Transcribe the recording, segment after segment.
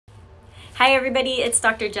Hi everybody, it's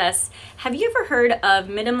Dr. Jess. Have you ever heard of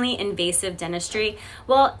minimally invasive dentistry?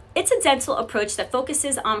 Well, it's a dental approach that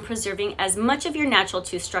focuses on preserving as much of your natural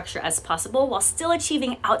tooth structure as possible while still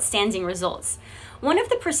achieving outstanding results. One of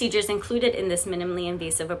the procedures included in this minimally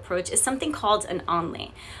invasive approach is something called an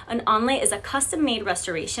onlay. An onlay is a custom-made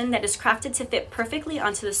restoration that is crafted to fit perfectly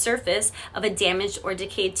onto the surface of a damaged or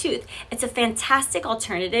decayed tooth. It's a fantastic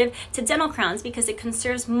alternative to dental crowns because it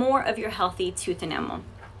conserves more of your healthy tooth enamel.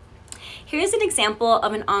 Here's an example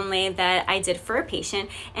of an onlay that I did for a patient,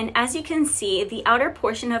 and as you can see, the outer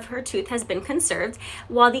portion of her tooth has been conserved,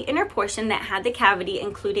 while the inner portion that had the cavity,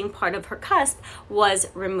 including part of her cusp, was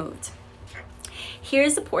removed.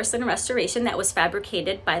 Here's the porcelain restoration that was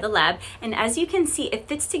fabricated by the lab, and as you can see, it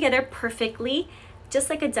fits together perfectly, just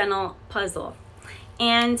like a dental puzzle.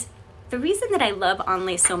 And the reason that I love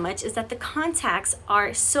onlay so much is that the contacts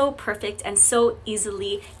are so perfect and so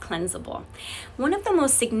easily cleansable. One of the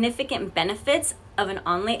most significant benefits of an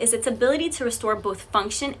onlay is its ability to restore both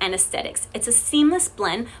function and aesthetics. It's a seamless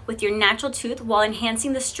blend with your natural tooth while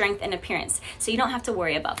enhancing the strength and appearance, so you don't have to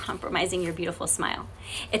worry about compromising your beautiful smile.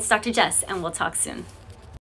 It's Dr. Jess, and we'll talk soon.